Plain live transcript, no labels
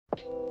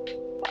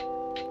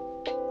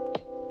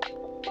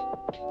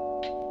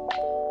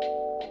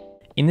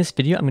In this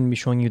video, I'm going to be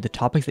showing you the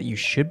topics that you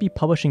should be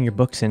publishing your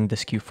books in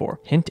this Q4.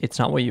 Hint, it's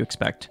not what you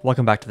expect.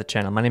 Welcome back to the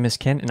channel. My name is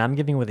Ken, and I'm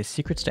giving away the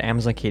secrets to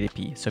Amazon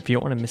KDP. So if you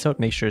don't want to miss out,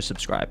 make sure to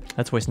subscribe.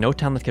 Let's waste no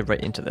time. Let's get right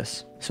into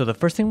this. So the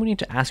first thing we need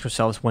to ask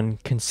ourselves when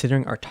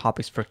considering our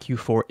topics for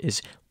Q4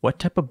 is, what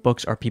type of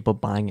books are people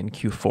buying in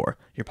Q4?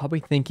 You're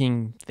probably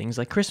thinking things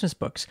like Christmas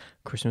books,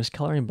 Christmas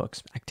coloring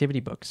books,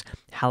 activity books,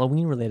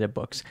 Halloween related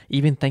books,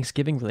 even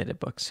Thanksgiving related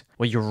books.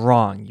 Well, you're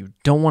wrong. You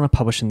don't want to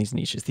publish in these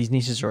niches. These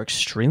niches are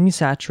extremely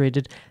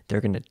saturated.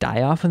 They're going to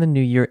die off in the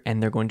new year,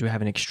 and they're going to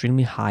have an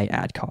extremely high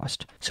ad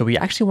cost. So we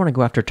actually want to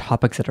go after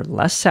topics that are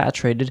less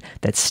saturated,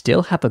 that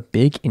still have a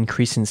big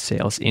increase in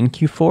sales in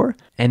Q4,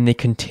 and they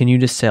continue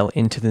to sell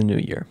into the new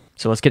year.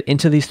 So let's get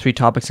into these three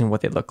topics and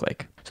what they look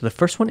like. So the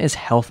first one is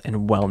health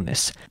and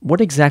wellness. What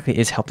exactly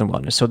is health and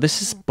wellness? So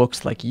this is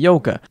books like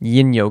yoga,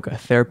 yin yoga,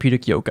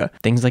 therapeutic yoga,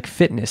 things like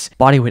fitness,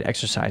 bodyweight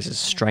exercises,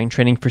 strength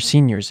training for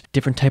seniors,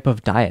 different type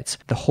of diets.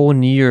 The whole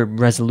New Year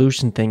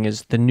resolution thing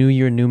is the new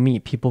year, new me.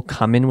 People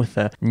come in with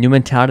a new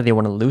mentality. They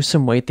want to lose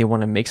some weight. They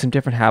want to make some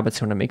different habits.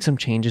 They want to make some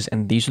changes.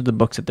 And these are the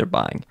books that they're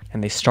buying.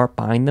 And they start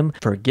buying them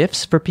for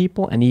gifts for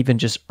people and even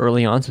just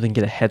early on so they can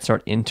get a head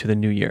start into the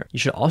new year. You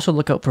should also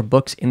look out for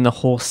books in the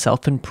whole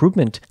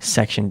self-improvement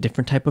section,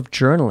 different type of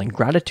journaling,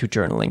 gratitude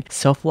journaling,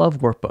 self-love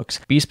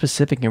workbooks. Be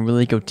specific and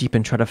really go deep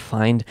and try to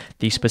find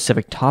these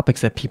specific topics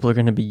that people are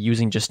going to be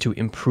using just to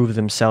improve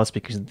themselves,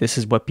 because this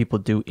is what people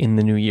do in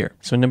the new year.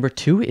 So number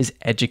two is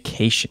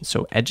education.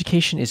 So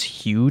education is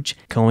huge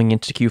going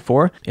into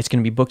Q4. It's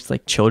going to be books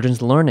like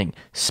children's learning,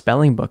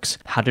 spelling books,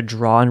 how to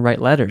draw and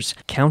write letters,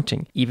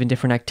 counting, even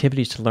different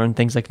activities to learn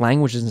things like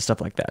languages and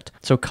stuff like that.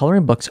 So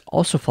coloring books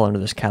also fall into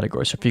this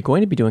category. So if you're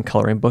going to be doing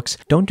coloring books,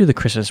 don't do the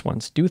Christmas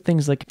ones. Do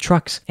things like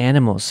trucks,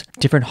 animals,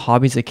 different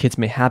hobbies that kids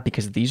may have,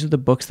 because these are the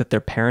books that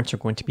their parents are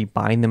going to be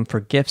buying them for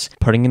gifts,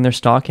 putting in their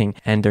stocking,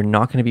 and they're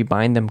not going to be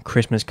buying them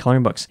Christmas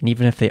coloring books. And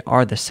even if they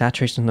are, the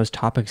saturation of those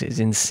topics is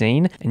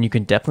insane, and you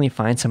can definitely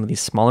find some of these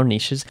smaller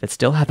niches that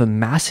still have a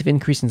massive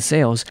increase in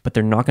sales, but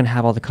they're not going to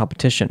have all the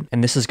competition.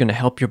 And this is going to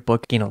help your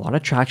book gain a lot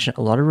of traction,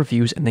 a lot of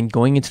reviews, and then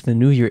going into the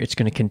new year, it's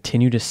going to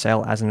continue to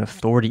sell as an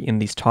authority in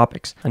these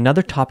topics.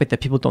 Another topic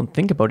that people don't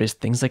think about is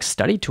things like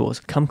study tools.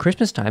 Come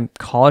Christmas time,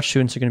 college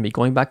students are going to be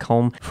going back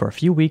home for a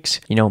few weeks.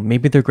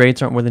 Maybe their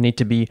grades aren't where they need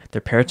to be.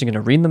 Their parents are going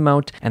to read them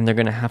out, and they're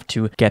going to have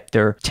to get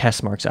their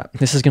test marks up.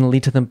 This is going to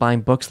lead to them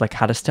buying books like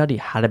how to study,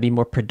 how to be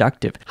more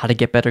productive, how to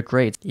get better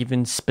grades,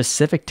 even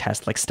specific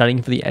tests like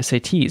studying for the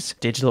SATs,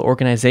 digital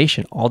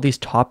organization. All these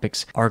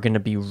topics are going to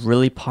be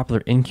really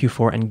popular in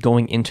Q4 and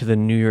going into the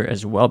new year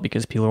as well,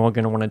 because people are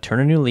going to want to turn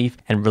a new leaf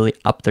and really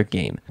up their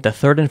game. The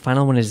third and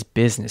final one is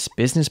business.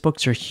 Business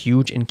books are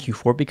huge in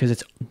Q4 because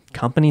it's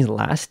companies'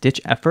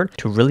 last-ditch effort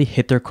to really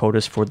hit their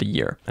quotas for the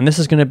year. And this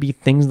is going to be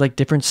things like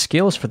different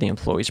skills for the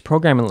employees,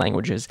 programming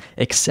languages,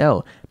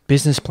 Excel,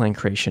 business plan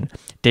creation,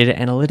 data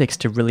analytics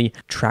to really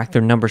track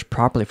their numbers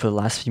properly for the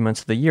last few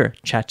months of the year,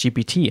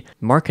 ChatGPT,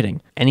 marketing.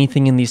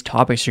 Anything in these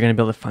topics, you're going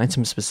to be able to find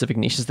some specific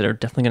niches that are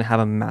definitely going to have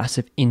a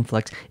massive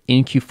influx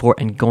in Q4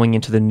 and going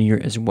into the new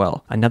year as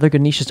well. Another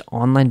good niche is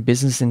online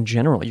business in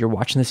general. You're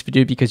watching this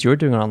video because you're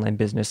doing an online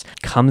business.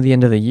 Come the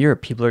end of the year,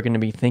 people are going to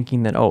be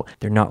thinking that, oh,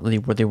 they're not really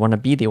where they want to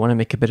be. They want to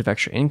make a bit of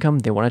extra income.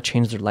 They want to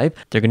change their life.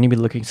 They're going to be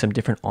looking at some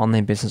different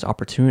online business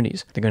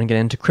opportunities. They're going to get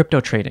into crypto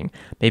trading,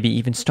 maybe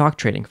even stock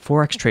trading,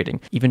 Forex trading,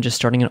 even just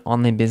starting an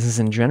online business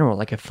in general,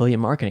 like affiliate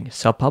marketing,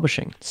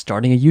 self-publishing,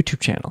 starting a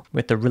YouTube channel. We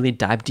have to really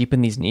dive deep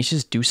in these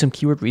niches, do some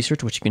keyword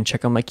research, which you can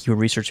check on my keyword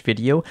research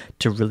video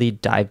to really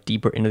dive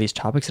deeper into these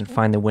topics and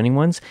find the winning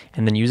ones,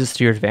 and then use this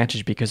to your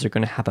advantage, because they're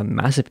going to have a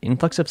massive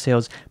influx of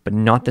sales, but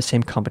not the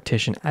same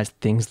competition as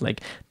things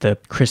like the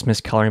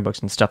Christmas coloring books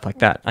and stuff like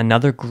that.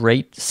 Another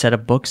great set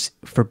of books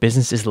for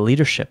business is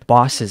leadership.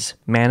 Bosses,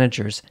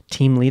 managers,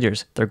 team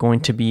leaders, they're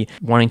going to be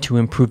wanting to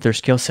improve their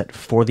skill set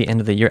for the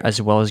end of the year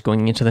as well as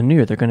going into the new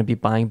year. They're going to be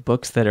buying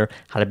books that are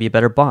how to be a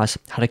better boss,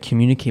 how to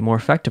communicate more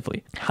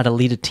effectively, how to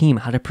lead a team,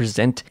 how to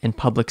present in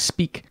public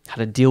speak, how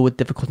to deal with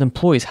difficult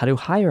employees, how to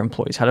hire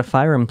employees, how to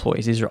fire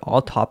employees. These are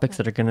all topics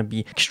that are going to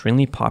be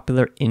extremely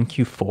popular in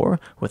Q4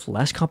 with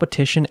less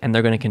competition, and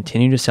they're going to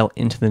continue to sell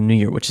into the new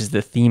year, which is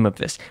the theme of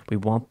this. We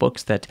want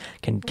books that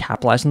can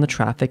capitalize on the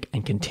traffic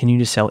and continue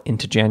to sell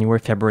into January,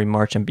 February,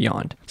 March, and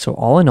beyond. So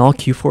all in all,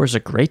 Q4 is a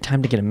great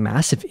time to get a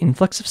massive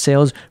influx of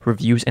sales,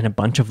 reviews, and a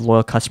bunch of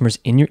loyal customers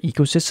in your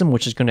ecosystem,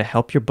 which is going to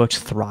help your books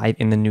thrive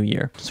in the new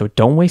year. So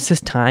don't waste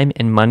this time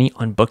and money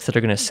on books that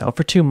are going to sell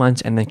for 2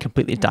 months and then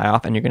completely die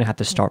off, and you're going to have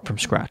to start from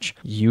scratch.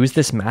 Use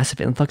this massive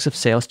influx of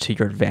sales to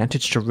your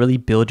advantage to really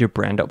build your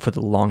brand up for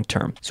the long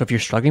term. So if you're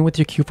struggling with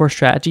your Q4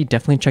 strategy,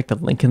 definitely check the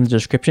link in the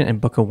description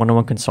and book a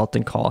one-on-one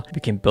consulting call.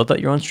 We can build out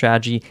your own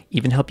strategy,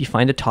 even help you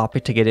find a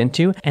topic to get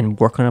into, and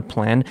work on a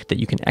plan that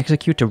you can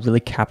execute to really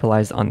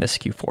capitalize on this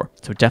Q4.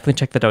 So definitely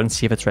check that out and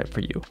see if it's right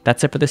for you.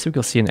 That's it for this week.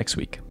 We'll see you next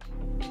week.